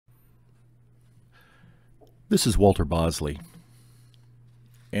This is Walter Bosley,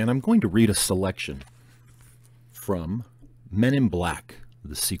 and I'm going to read a selection from Men in Black,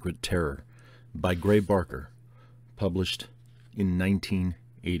 The Secret Terror by Gray Barker, published in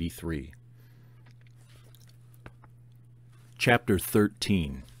 1983. Chapter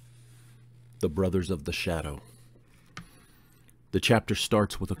 13, The Brothers of the Shadow. The chapter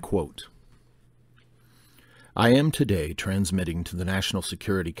starts with a quote. I am today transmitting to the National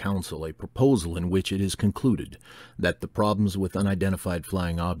Security Council a proposal in which it is concluded that the problems with unidentified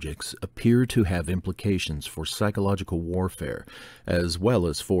flying objects appear to have implications for psychological warfare as well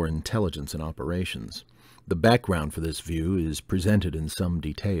as for intelligence and operations. The background for this view is presented in some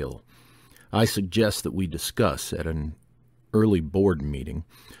detail. I suggest that we discuss at an early board meeting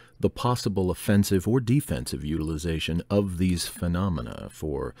the possible offensive or defensive utilization of these phenomena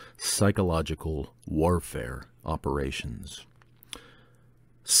for psychological warfare operations.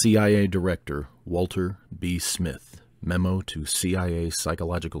 CIA Director Walter B. Smith, Memo to CIA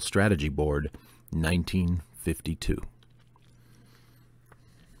Psychological Strategy Board, 1952.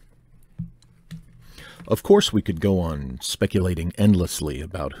 Of course, we could go on speculating endlessly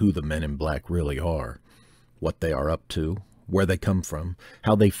about who the Men in Black really are, what they are up to, where they come from,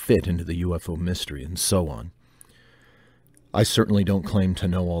 how they fit into the UFO mystery, and so on. I certainly don't claim to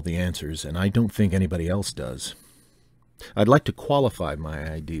know all the answers, and I don't think anybody else does. I'd like to qualify my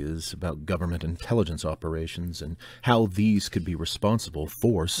ideas about government intelligence operations and how these could be responsible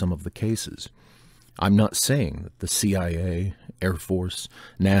for some of the cases. I'm not saying that the CIA, Air Force,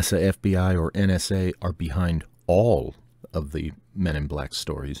 NASA, FBI, or NSA are behind all of the Men in Black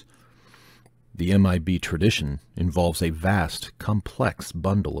stories. The MIB tradition involves a vast, complex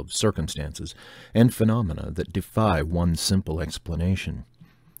bundle of circumstances and phenomena that defy one simple explanation.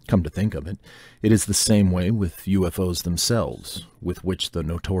 Come to think of it, it is the same way with UFOs themselves, with which the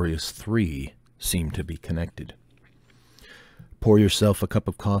notorious three seem to be connected. Pour yourself a cup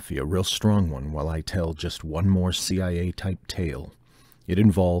of coffee, a real strong one, while I tell just one more CIA-type tale. It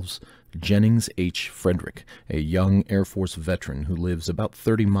involves Jennings H. Frederick, a young Air Force veteran who lives about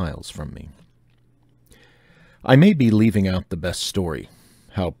 30 miles from me. I may be leaving out the best story,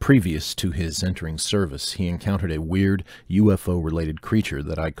 how previous to his entering service he encountered a weird UFO-related creature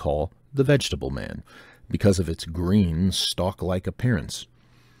that I call the Vegetable Man, because of its green, stalk-like appearance.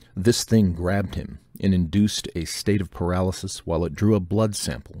 This thing grabbed him and induced a state of paralysis while it drew a blood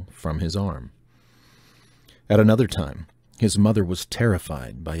sample from his arm. At another time, his mother was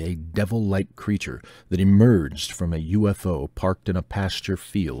terrified by a devil-like creature that emerged from a UFO parked in a pasture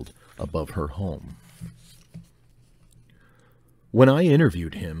field above her home. When I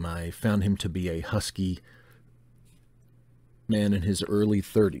interviewed him, I found him to be a husky man in his early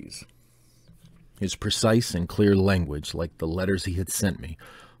 30s. His precise and clear language, like the letters he had sent me,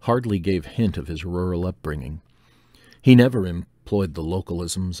 hardly gave hint of his rural upbringing. He never employed the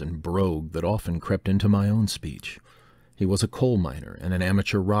localisms and brogue that often crept into my own speech. He was a coal miner and an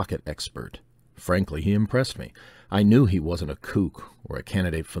amateur rocket expert. Frankly, he impressed me. I knew he wasn't a kook or a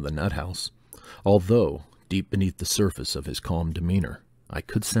candidate for the nut house, although deep beneath the surface of his calm demeanor, I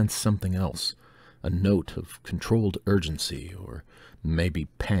could sense something else, a note of controlled urgency, or maybe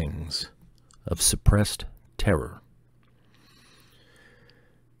pangs of suppressed terror.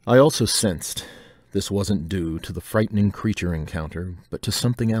 I also sensed this wasn't due to the frightening creature encounter, but to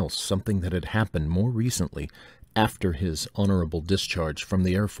something else, something that had happened more recently after his honorable discharge from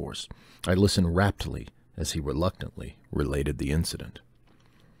the Air Force. I listened raptly as he reluctantly related the incident.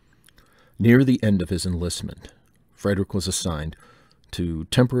 Near the end of his enlistment, Frederick was assigned to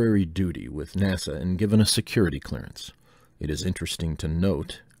temporary duty with NASA and given a security clearance. It is interesting to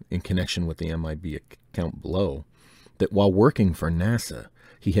note, in connection with the MIB account below, that while working for NASA,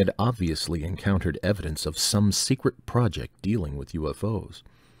 he had obviously encountered evidence of some secret project dealing with UFOs.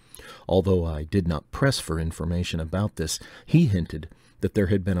 Although I did not press for information about this, he hinted that there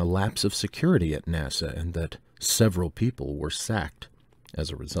had been a lapse of security at NASA and that several people were sacked as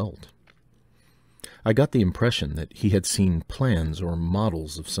a result. I got the impression that he had seen plans or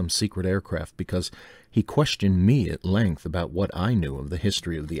models of some secret aircraft because he questioned me at length about what I knew of the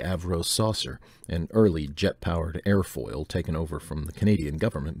history of the Avro saucer, an early jet-powered airfoil taken over from the Canadian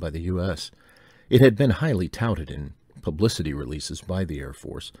government by the U.S. It had been highly touted in publicity releases by the Air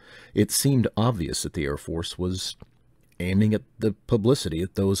Force. It seemed obvious that the Air Force was aiming at the publicity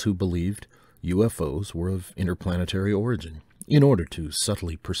at those who believed UFOs were of interplanetary origin, in order to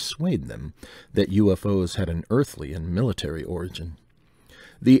subtly persuade them that UFOs had an earthly and military origin.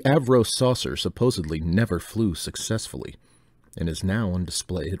 The Avro saucer supposedly never flew successfully, and is now on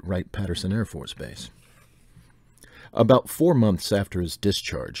display at Wright-Patterson Air Force Base. About 4 months after his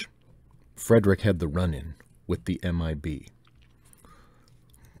discharge, Frederick had the run-in with the MIB.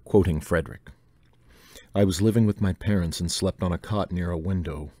 Quoting Frederick, "I was living with my parents and slept on a cot near a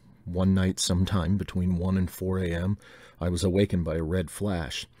window. One night, sometime between 1 and 4 a.m., I was awakened by a red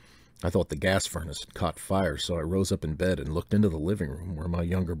flash. I thought the gas furnace had caught fire, so I rose up in bed and looked into the living room where my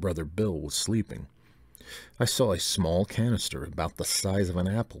younger brother Bill was sleeping. I saw a small canister about the size of an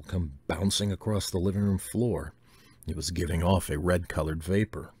apple come bouncing across the living room floor. It was giving off a red-colored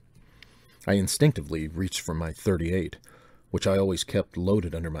vapor. I instinctively reached for my .38, which I always kept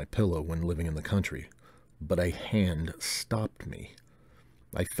loaded under my pillow when living in the country, but a hand stopped me.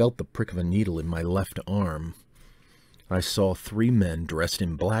 I felt the prick of a needle in my left arm. I saw 3 men dressed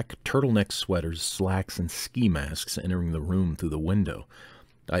in black turtleneck sweaters, slacks, and ski masks entering the room through the window.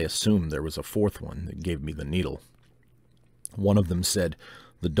 I assumed there was a 4th one that gave me the needle. One of them said,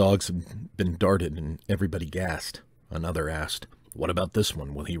 'The dogs have been darted,' and everybody gasped. Another asked, 'What about this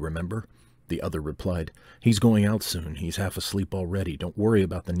one? Will he remember?' The other replied, 'He's going out soon. He's half asleep already. Don't worry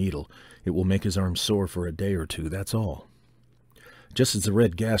about the needle. It will make his arm sore for a day or 2, that's all.' Just as the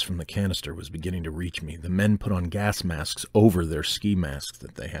red gas from the canister was beginning to reach me, the men put on gas masks over their ski masks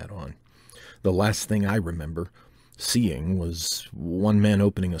that they had on. The last thing I remember seeing was one man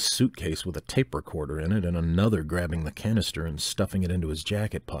opening a suitcase with a tape recorder in it and another grabbing the canister and stuffing it into his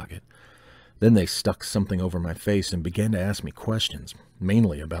jacket pocket. Then they stuck something over my face and began to ask me questions,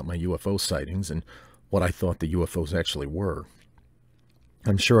 mainly about my UFO sightings and what I thought the UFOs actually were.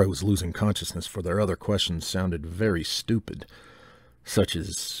 I'm sure I was losing consciousness, for their other questions sounded very stupid, such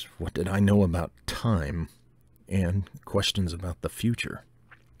as, what did I know about time, and questions about the future."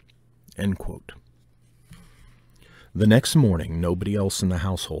 End quote. The next morning, nobody else in the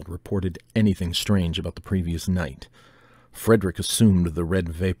household reported anything strange about the previous night. Frederick assumed the red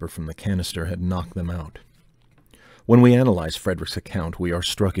vapor from the canister had knocked them out. When we analyze Frederick's account, we are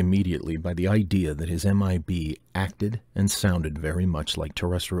struck immediately by the idea that his MIB acted and sounded very much like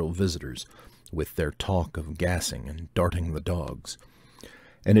terrestrial visitors, with their talk of gassing and darting the dogs.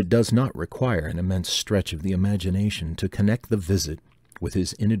 And it does not require an immense stretch of the imagination to connect the visit with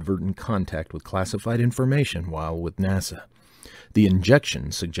his inadvertent contact with classified information while with NASA. The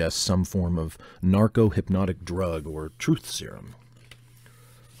injection suggests some form of narco-hypnotic drug or truth serum.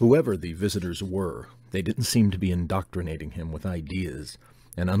 Whoever the visitors were, they didn't seem to be indoctrinating him with ideas,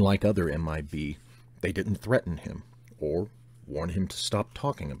 and unlike other MIB, they didn't threaten him or warn him to stop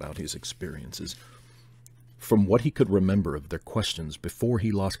talking about his experiences. From what he could remember of their questions before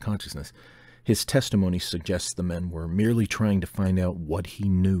he lost consciousness, his testimony suggests the men were merely trying to find out what he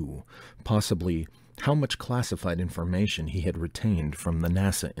knew, possibly how much classified information he had retained from the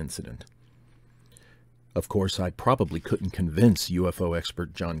NASA incident. Of course, I probably couldn't convince UFO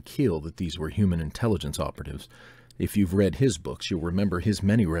expert John Keel that these were human intelligence operatives. If you've read his books, you'll remember his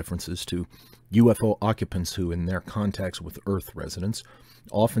many references to UFO occupants who, in their contacts with Earth residents,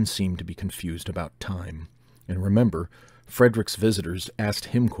 often seem to be confused about time. And remember, Frederick's visitors asked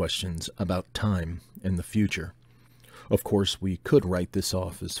him questions about time and the future. Of course, we could write this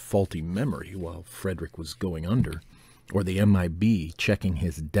off as faulty memory while Frederick was going under, or the MIB checking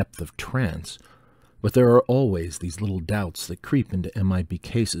his depth of trance, but there are always these little doubts that creep into MIB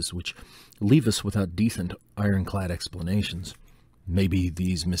cases which leave us without decent, ironclad explanations. Maybe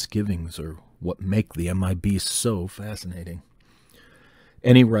these misgivings are what make the MIB so fascinating.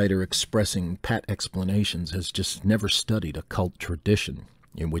 Any writer expressing pat explanations has just never studied a cult tradition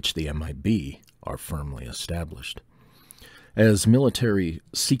in which the MIB are firmly established. As military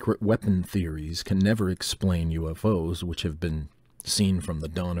secret weapon theories can never explain UFOs, which have been seen from the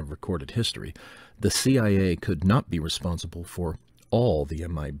dawn of recorded history, the CIA could not be responsible for all the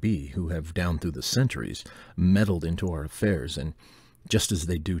MIB who have, down through the centuries, meddled into our affairs and, just as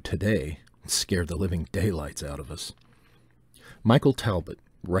they do today, scare the living daylights out of us. Michael Talbot,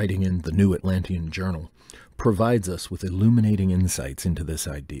 writing in the New Atlantean Journal, provides us with illuminating insights into this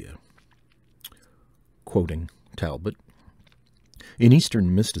idea. Quoting Talbot, "In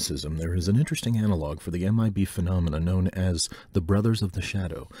Eastern mysticism, there is an interesting analog for the MIB phenomena known as the Brothers of the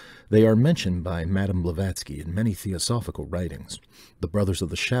Shadow. They are mentioned by Madame Blavatsky in many theosophical writings. The Brothers of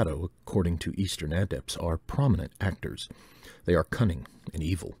the Shadow, according to Eastern adepts, are prominent actors. They are cunning and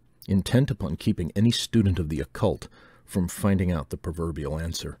evil, intent upon keeping any student of the occult from finding out the proverbial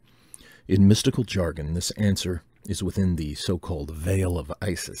answer. In mystical jargon, this answer is within the so-called Veil of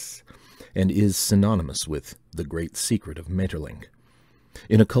Isis, and is synonymous with the Great Secret of Maeterlinck.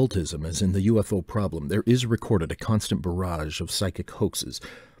 In occultism, as in the UFO problem, there is recorded a constant barrage of psychic hoaxes.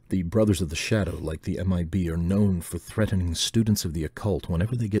 The Brothers of the Shadow, like the MIB, are known for threatening students of the occult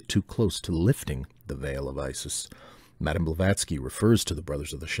whenever they get too close to lifting the Veil of Isis. Madame Blavatsky refers to the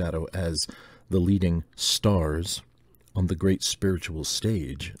Brothers of the Shadow as the leading stars on the great spiritual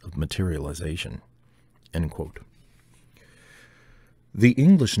stage of materialization." End quote. The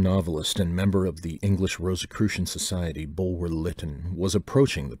English novelist and member of the English Rosicrucian Society, Bulwer Lytton, was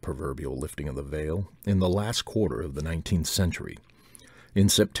approaching the proverbial lifting of the veil in the last quarter of the 19th century. In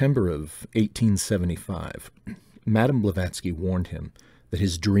September of 1875, Madame Blavatsky warned him that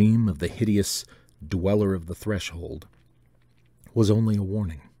his dream of the hideous dweller of the threshold was only a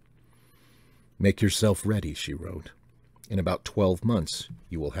warning. "Make yourself ready," she wrote. "In about 12 months,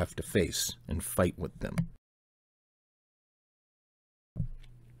 you will have to face and fight with them."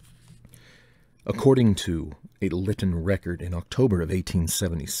 According to a Lytton record in October of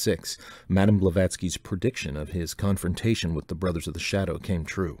 1876, Madame Blavatsky's prediction of his confrontation with the Brothers of the Shadow came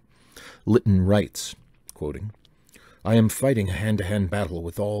true. Lytton writes, quoting, "I am fighting a hand-to-hand battle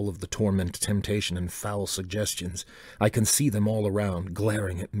with all of the torment, temptation, and foul suggestions. I can see them all around,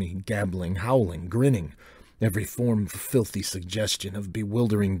 glaring at me, gabbling, howling, grinning. Every form of filthy suggestion, of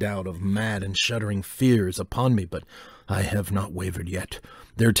bewildering doubt, of mad and shuddering fear is upon me, but I have not wavered yet.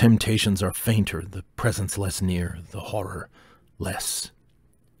 Their temptations are fainter, the presence less near, the horror less."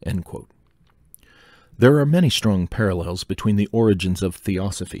 End quote. There are many strong parallels between the origins of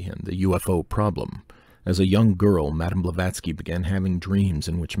theosophy and the UFO problem. As a young girl, Madame Blavatsky began having dreams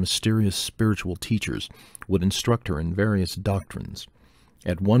in which mysterious spiritual teachers would instruct her in various doctrines.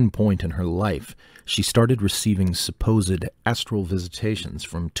 At one point in her life, she started receiving supposed astral visitations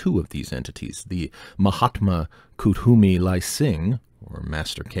from two of these entities, the Mahatma Kuthumi Lai Singh, or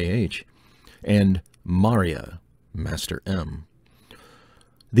Master K.H., and Maria, Master M.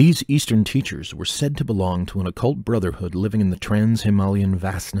 These Eastern teachers were said to belong to an occult brotherhood living in the trans-Himalayan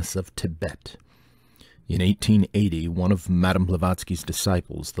vastness of Tibet. In 1880, one of Madame Blavatsky's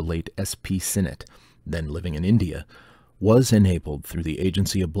disciples, the late S.P. Sinnett, then living in India, was enabled through the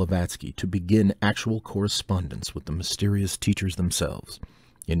agency of Blavatsky to begin actual correspondence with the mysterious teachers themselves.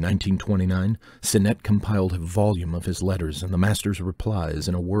 In 1929, Sinnett compiled a volume of his letters and the master's replies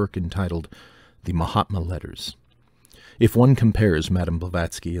in a work entitled The Mahatma Letters. If one compares Madame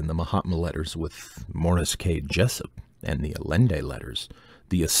Blavatsky and the Mahatma Letters with Morris K. Jessup and the Allende Letters,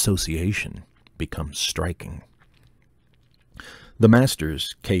 the association becomes striking. The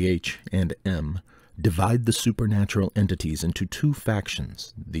masters, K.H. and M., divide the supernatural entities into two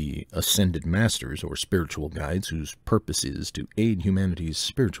factions: the Ascended Masters, or spiritual guides whose purpose is to aid humanity's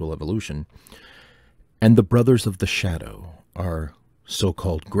spiritual evolution, and the Brothers of the Shadow, our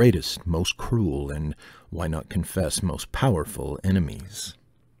so-called greatest, most cruel, and, why not confess, most powerful enemies.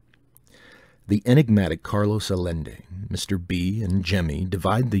 The enigmatic Carlos Allende, Mr. B, and Jemmy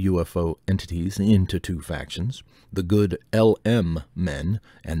divide the UFO entities into two factions: the good LM men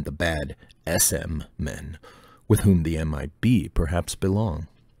and the bad SM men, with whom the MIB perhaps belong.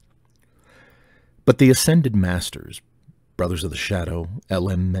 But the Ascended Masters, Brothers of the Shadow,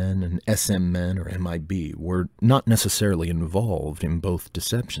 LM men, and SM men, or MIB, were not necessarily involved in both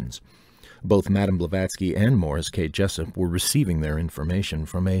deceptions. Both Madame Blavatsky and Morris K. Jessup were receiving their information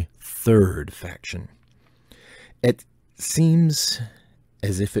from a third faction. It seems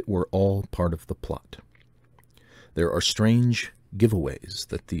as if it were all part of the plot. There are strange giveaways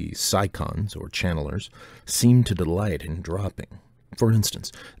that the psychons, or channelers, seem to delight in dropping. For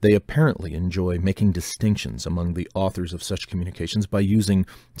instance, they apparently enjoy making distinctions among the authors of such communications by using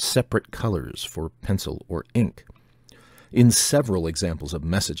separate colors for pencil or ink. In several examples of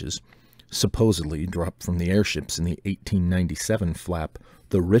messages, supposedly dropped from the airships in the 1897 flap,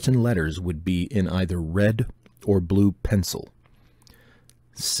 the written letters would be in either red or blue pencil.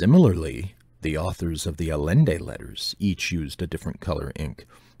 Similarly, the authors of the Allende letters each used a different color ink,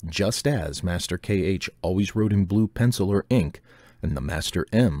 just as Master K.H. always wrote in blue pencil or ink, and the Master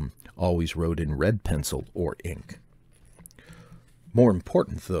M always wrote in red pencil or ink. More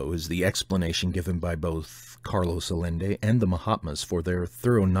important, though, is the explanation given by both Carlos Allende and the Mahatmas for their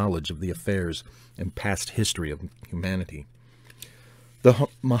thorough knowledge of the affairs and past history of humanity. The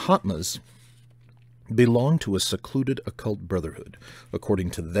Mahatmas belong to a secluded occult brotherhood.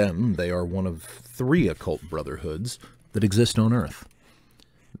 According to them, they are one of 3 occult brotherhoods that exist on Earth.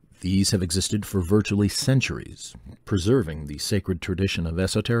 These have existed for virtually centuries, preserving the sacred tradition of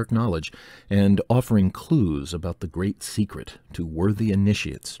esoteric knowledge and offering clues about the great secret to worthy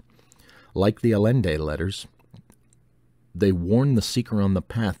initiates. Like the Allende letters, they warn the seeker on the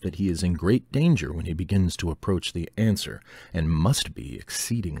path that he is in great danger when he begins to approach the answer, and must be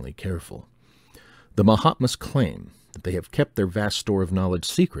exceedingly careful. The Mahatmas claim that they have kept their vast store of knowledge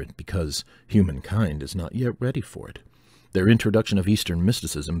secret because humankind is not yet ready for it. Their introduction of Eastern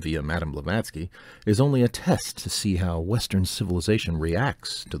mysticism via Madame Blavatsky is only a test to see how Western civilization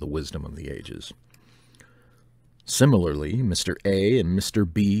reacts to the wisdom of the ages. Similarly, Mr. A and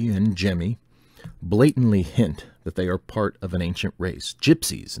Mr. B and Jemmy blatantly hint that they are part of an ancient race,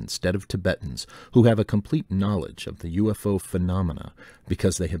 gypsies instead of Tibetans, who have a complete knowledge of the UFO phenomena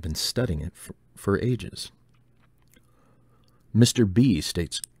because they have been studying it for ages. Mr. B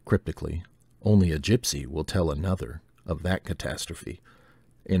states cryptically, "Only a gypsy will tell another of that catastrophe,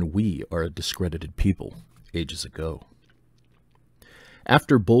 and we are a discredited people ages ago."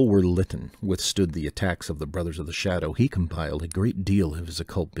 After Bulwer Lytton withstood the attacks of the Brothers of the Shadow, he compiled a great deal of his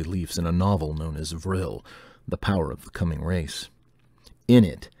occult beliefs in a novel known as Vril, The Power of the Coming Race. In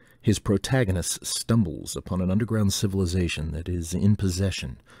it, his protagonist stumbles upon an underground civilization that is in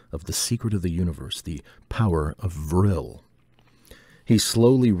possession of the secret of the universe, the power of Vril. He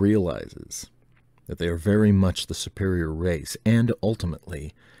slowly realizes that they are very much the superior race, and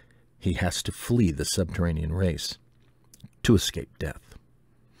ultimately, he has to flee the subterranean race to escape death.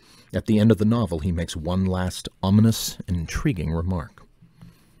 At the end of the novel, he makes one last ominous and intriguing remark.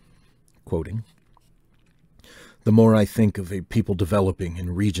 Quoting, "The more I think of a people developing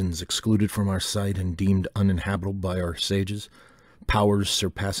in regions excluded from our sight and deemed uninhabitable by our sages, powers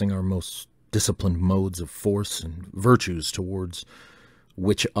surpassing our most disciplined modes of force and virtues towards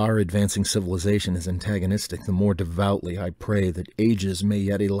which our advancing civilization is antagonistic, the more devoutly I pray that ages may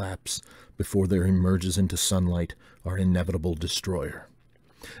yet elapse before there emerges into sunlight our inevitable destroyer.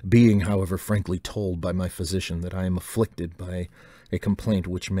 Being, however, frankly told by my physician that I am afflicted by a complaint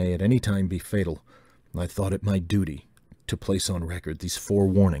which may at any time be fatal, I thought it my duty to place on record these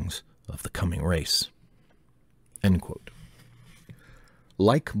forewarnings of the coming race." End quote.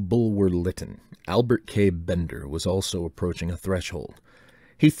 Like Bulwer Lytton, Albert K. Bender was also approaching a threshold.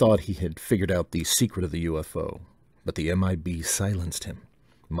 He thought he had figured out the secret of the UFO, but the MIB silenced him,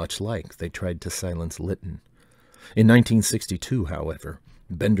 much like they tried to silence Lytton. In 1962, however,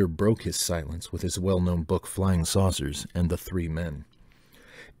 Bender broke his silence with his well-known book Flying Saucers and the Three Men.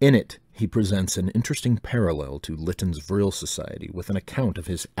 In it, he presents an interesting parallel to Lytton's Vril Society with an account of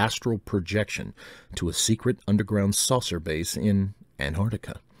his astral projection to a secret underground saucer base in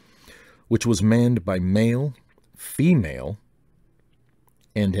Antarctica, which was manned by male, female,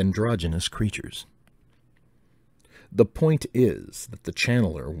 and androgynous creatures. The point is that the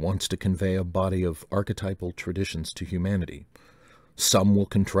channeler wants to convey a body of archetypal traditions to humanity. Some will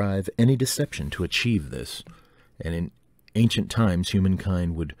contrive any deception to achieve this, and in ancient times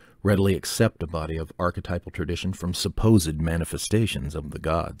humankind would readily accept a body of archetypal tradition from supposed manifestations of the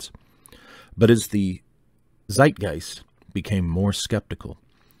gods. But as the zeitgeist became more skeptical,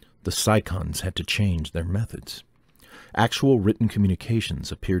 the psychons had to change their methods. Actual written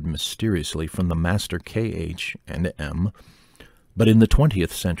communications appeared mysteriously from the master KH and M, but in the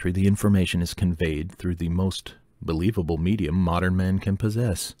 20th century the information is conveyed through the most believable medium modern man can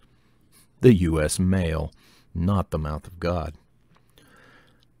possess, the U.S. mail, not the mouth of God.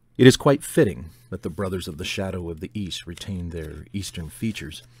 It is quite fitting that the Brothers of the Shadow of the East retained their Eastern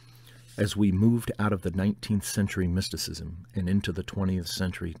features as we moved out of the 19th century mysticism and into the 20th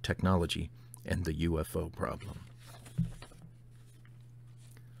century technology and the UFO problem.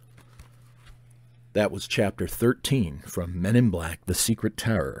 That was Chapter 13 from Men in Black, The Secret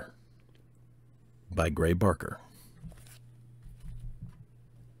Terror by Gray Barker.